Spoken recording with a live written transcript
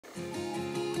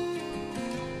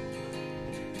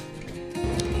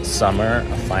Summer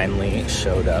finally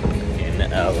showed up in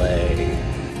LA.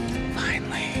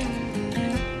 Finally.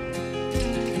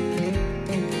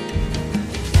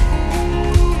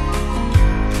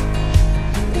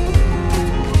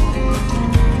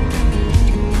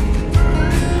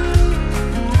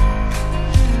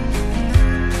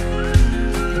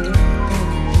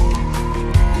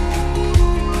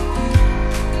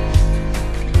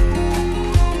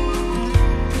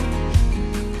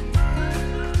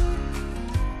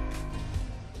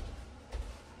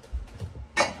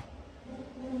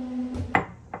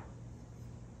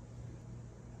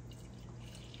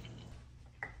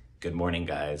 Good morning,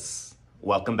 guys.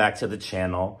 Welcome back to the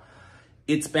channel.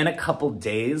 It's been a couple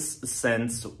days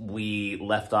since we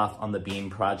left off on the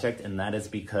beam project, and that is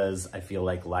because I feel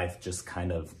like life just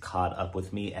kind of caught up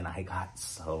with me and I got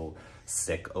so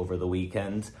sick over the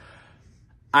weekend.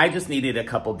 I just needed a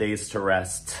couple days to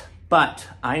rest, but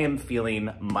I am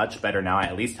feeling much better now. I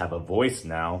at least have a voice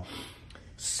now.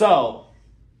 So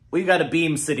we got a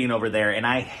beam sitting over there, and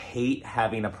I hate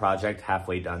having a project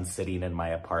halfway done sitting in my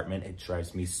apartment. It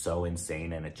drives me so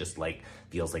insane, and it just like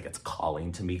feels like it's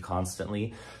calling to me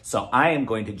constantly. So I am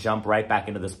going to jump right back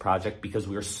into this project because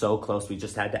we were so close. We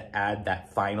just had to add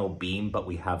that final beam, but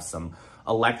we have some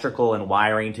electrical and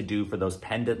wiring to do for those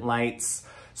pendant lights.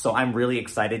 So I'm really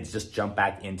excited to just jump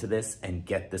back into this and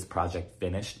get this project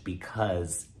finished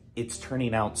because it's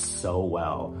turning out so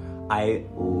well. I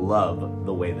love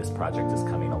the way this project is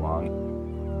coming along.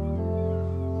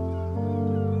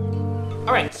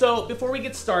 All right, so before we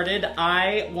get started,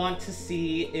 I want to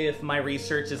see if my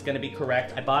research is gonna be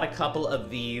correct. I bought a couple of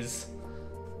these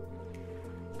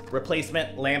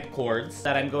replacement lamp cords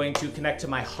that I'm going to connect to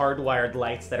my hardwired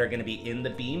lights that are gonna be in the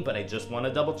beam, but I just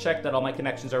wanna double check that all my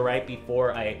connections are right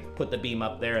before I put the beam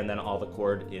up there, and then all the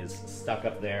cord is stuck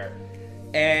up there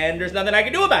and there's nothing I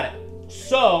can do about it.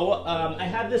 So I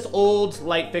have this old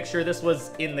light fixture. This was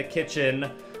in the kitchen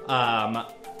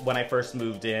when I first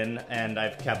moved in, and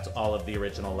I've kept all of the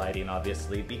original lighting,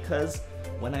 obviously, because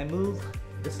when I move,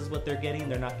 this is what they're getting.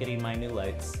 They're not getting my new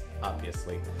lights,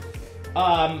 obviously.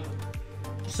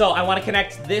 So I want to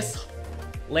connect this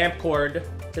lamp cord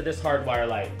to this hardwire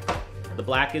light. The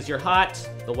black is your hot,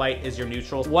 the white is your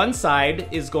neutral. One side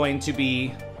is going to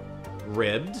be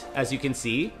ribbed, as you can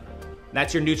see.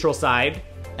 That's your neutral side,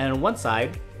 and one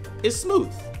side is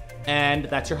smooth, and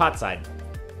that's your hot side.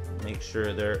 Make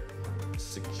sure they're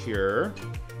secure.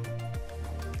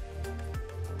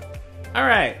 All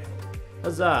right,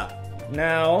 huzzah.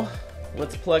 Now,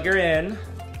 let's plug her in,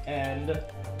 and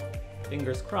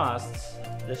fingers crossed,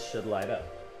 this should light up.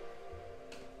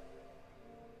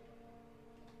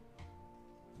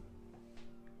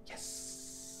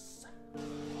 Yes.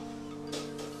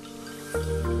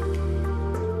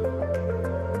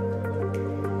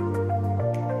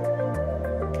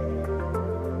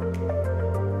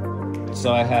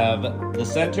 So I have the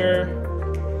center,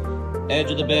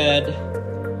 edge of the bed,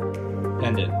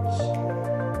 pendant.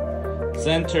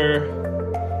 Center,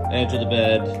 edge of the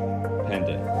bed,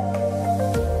 pendant.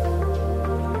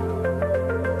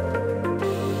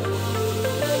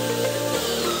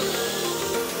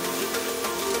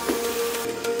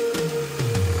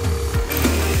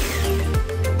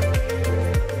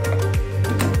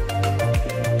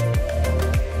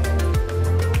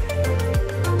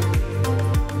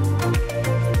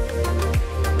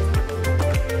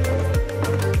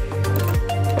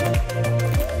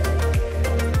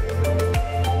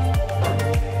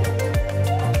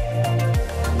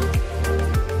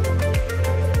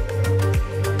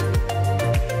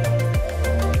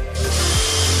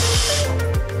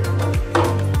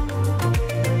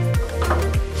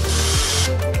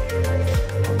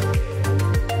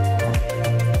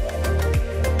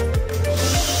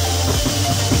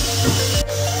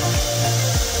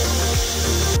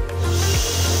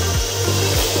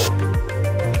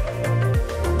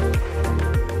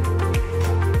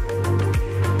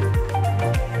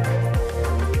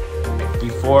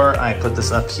 Before I put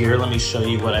this up here, let me show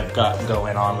you what I've got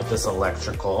going on with this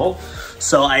electrical.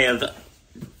 So I have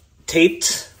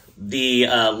taped the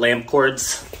lamp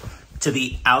cords to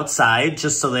the outside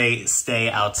just so they stay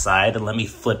outside. And let me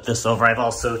flip this over. I've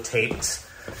also taped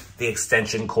the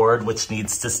extension cord, which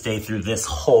needs to stay through this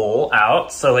hole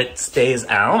out so it stays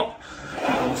out.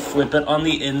 I'll flip it on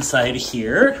the inside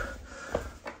here.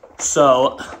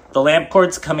 So the lamp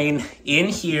cord's coming in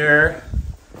here,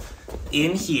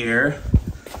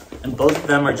 and both of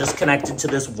them are just connected to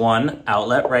this one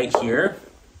outlet right here,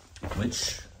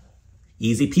 which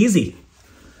easy peasy.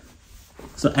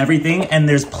 So everything, and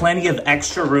there's plenty of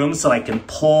extra room so I can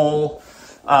pull,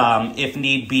 if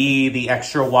need be, the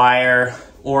extra wire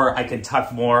or I could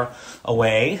tuck more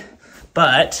away,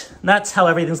 but that's how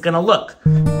everything's gonna look.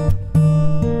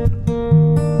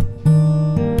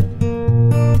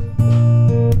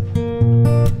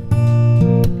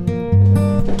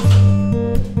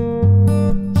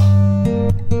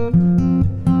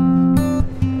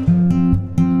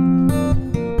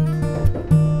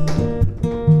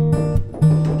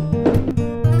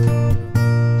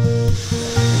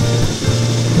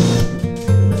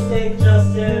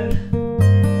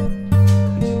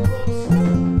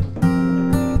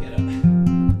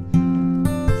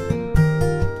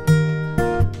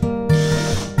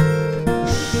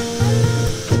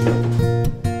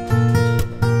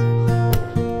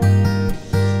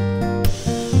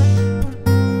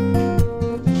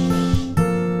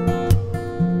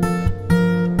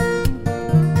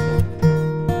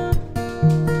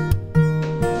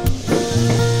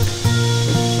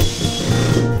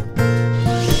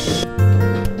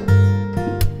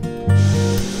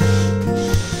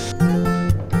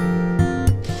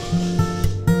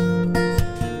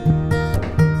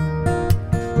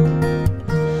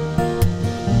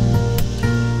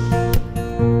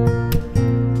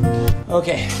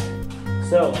 Okay,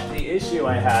 so the issue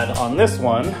I had on this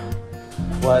one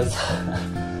was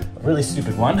a really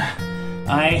stupid one.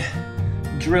 I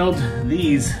drilled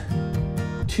these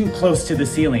too close to the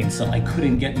ceiling, so I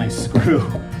couldn't get my screw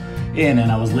in,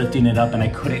 and I was lifting it up and I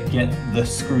couldn't get the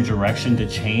screw direction to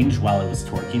change while I was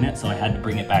torquing it, so I had to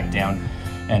bring it back down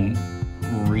and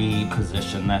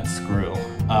reposition that screw.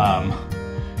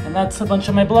 And that's a bunch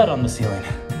of my blood on the ceiling.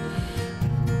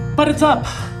 But it's up.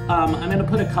 I'm gonna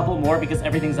put a couple more because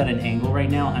everything's at an angle right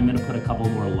now. I'm gonna put a couple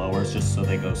more lowers just so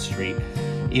they go straight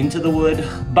into the wood,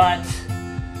 but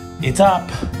it's up.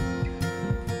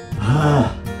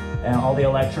 And all the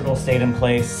electrical stayed in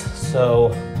place,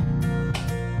 so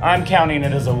I'm counting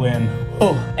it as a win.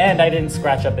 Oh, and I didn't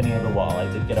scratch up any of the wall. I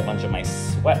did get a bunch of my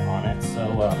sweat on it,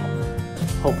 so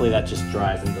hopefully that just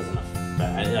dries and doesn't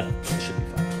affect it. It should be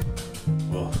fine.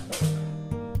 Whoa.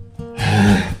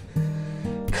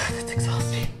 God, that's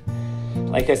exhausting.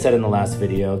 Like I said in the last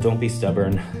video, don't be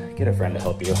stubborn. Get a friend to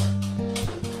help you.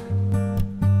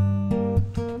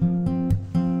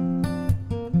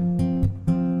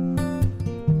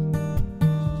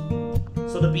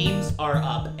 So the beams are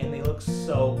up and they look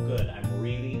so good. I'm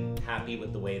really happy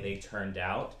with the way they turned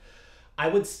out. I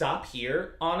would stop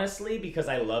here, honestly, because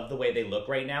I love the way they look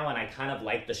right now and I kind of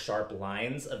like the sharp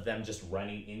lines of them just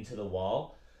running into the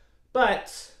wall.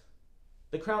 But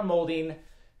the crown molding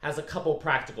has a couple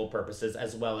practical purposes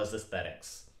as well as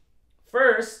aesthetics.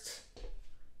 First,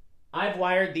 I've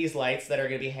wired these lights that are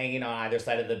gonna be hanging on either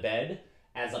side of the bed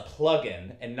as a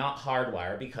plug-in and not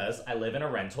hardwire because I live in a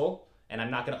rental and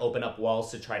I'm not gonna open up walls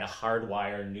to try to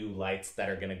hardwire new lights that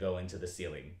are gonna go into the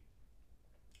ceiling.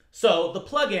 So the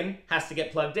plug-in has to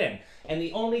get plugged in, and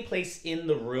the only place in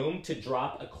the room to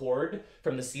drop a cord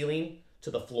from the ceiling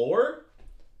to the floor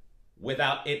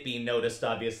without it being noticed,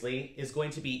 obviously, is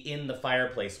going to be in the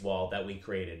fireplace wall that we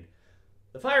created.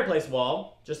 The fireplace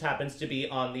wall just happens to be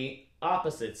on the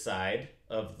opposite side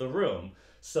of the room.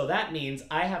 So that means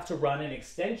I have to run an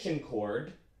extension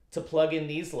cord to plug in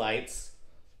these lights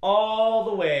all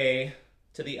the way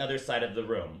to the other side of the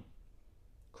room.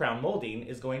 Crown molding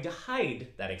is going to hide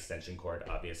that extension cord,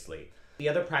 obviously. The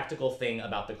other practical thing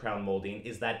about the crown molding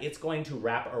is that it's going to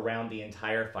wrap around the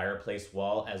entire fireplace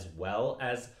wall as well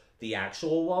as the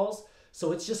actual walls.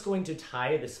 So it's just going to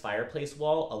tie this fireplace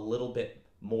wall a little bit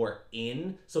more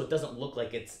in, so it doesn't look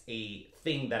like it's a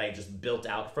thing that I just built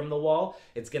out from the wall.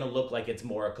 It's gonna look like it's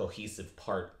more a cohesive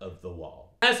part of the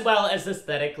wall. As well as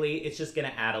aesthetically, it's just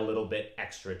gonna add a little bit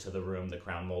extra to the room, the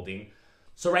crown molding.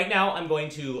 So right now I'm going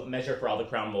to measure for all the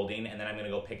crown molding and then I'm gonna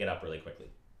go pick it up really quickly.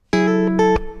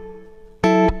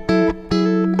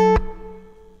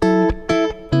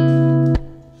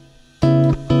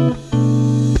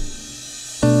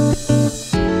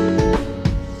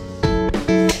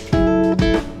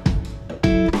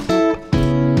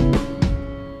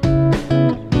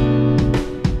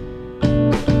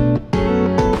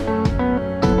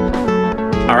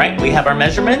 All right, we have our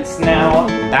measurements. Now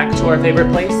back to our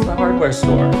favorite place, the hardware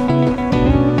store.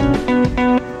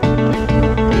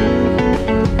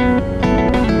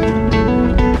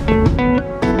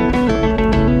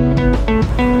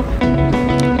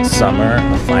 Summer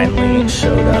finally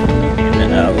showed up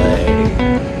in LA.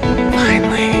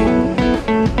 Finally.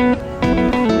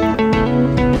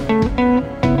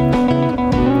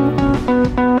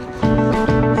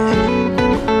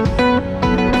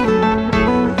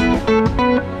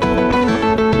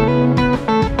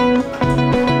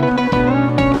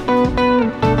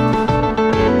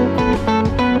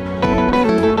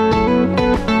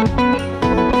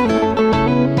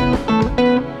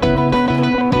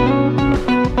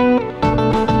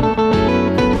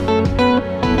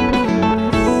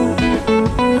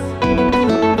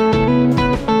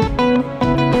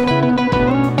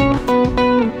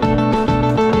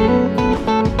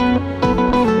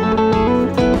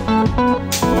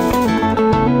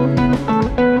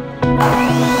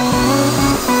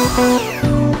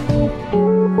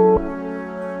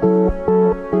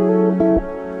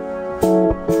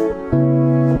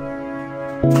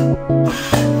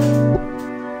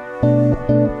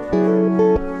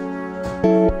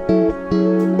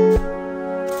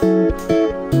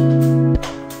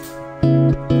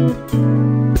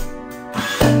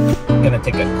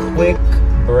 gonna take a quick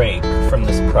break from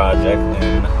this project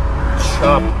and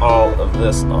chop all of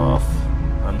this off.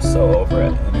 I'm so over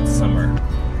it, and it's summer.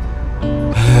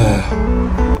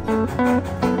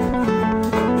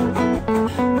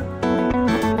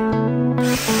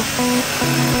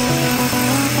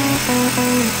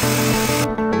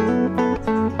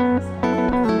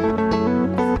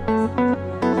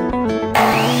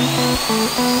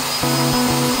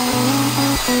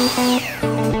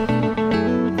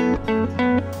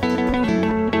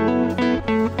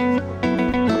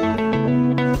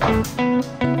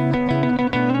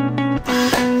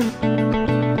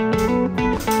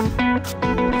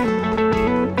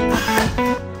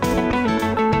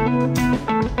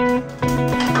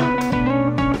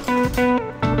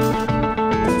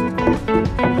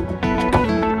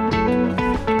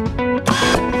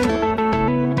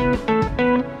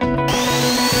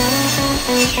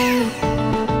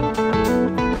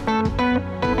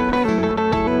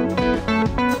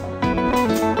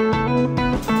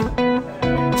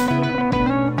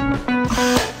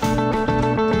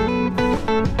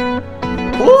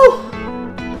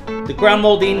 The ground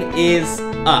molding is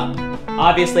up.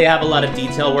 Obviously, I have a lot of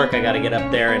detail work. I gotta get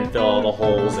up there and fill all the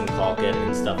holes and caulk it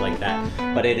and stuff like that.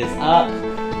 But it is up,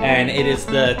 and it is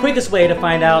the quickest way to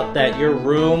find out that your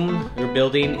room, your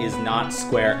building, is not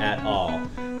square at all.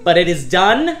 But it is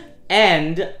done,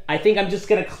 and I think I'm just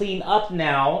gonna clean up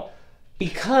now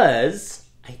because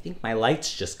I think my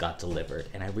lights just got delivered,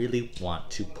 and I really want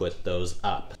to put those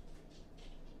up.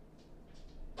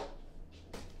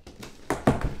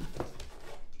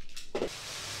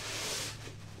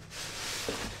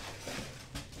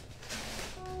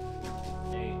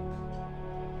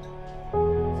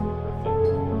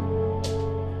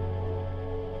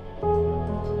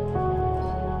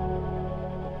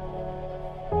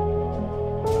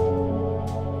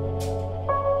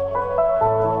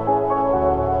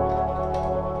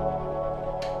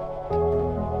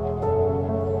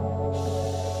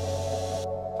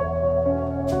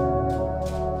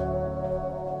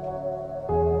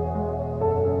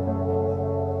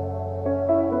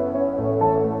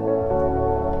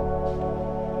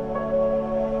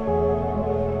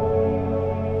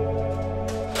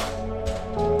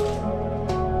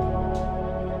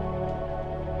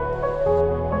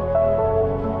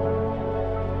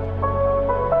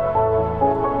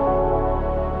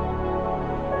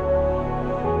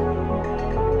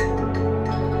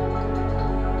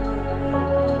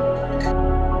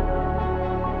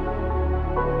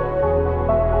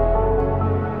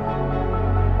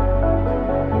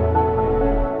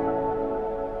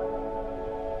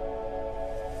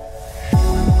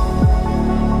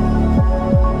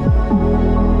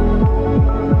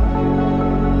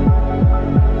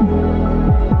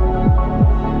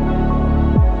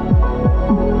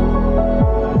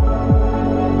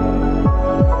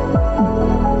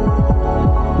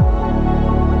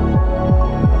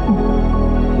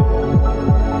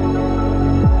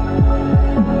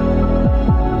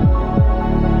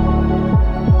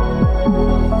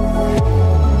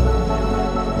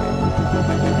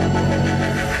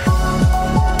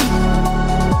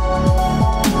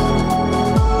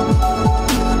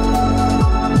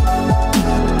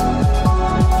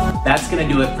 That's gonna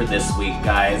do it for this week,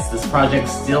 guys. This project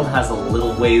still has a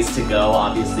little ways to go.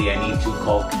 Obviously, I need to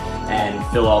caulk and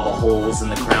fill all the holes in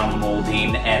the crown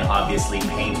molding and obviously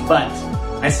paint, but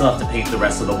I still have to paint the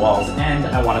rest of the walls, and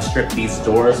I want to strip these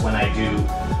doors when I do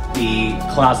the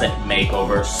closet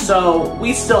makeover. So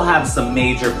we still have some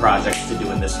major projects to do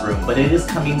in this room, but it is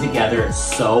coming together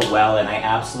so well, and I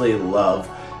absolutely love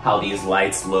how these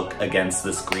lights look against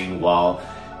this green wall.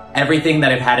 Everything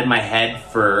that I've had in my head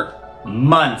for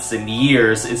months and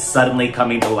years is suddenly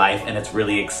coming to life, and it's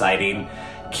really exciting.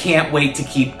 Can't wait to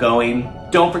keep going.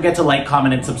 Don't forget to like,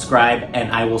 comment, and subscribe,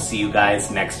 and I will see you guys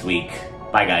next week.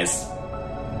 Bye, guys.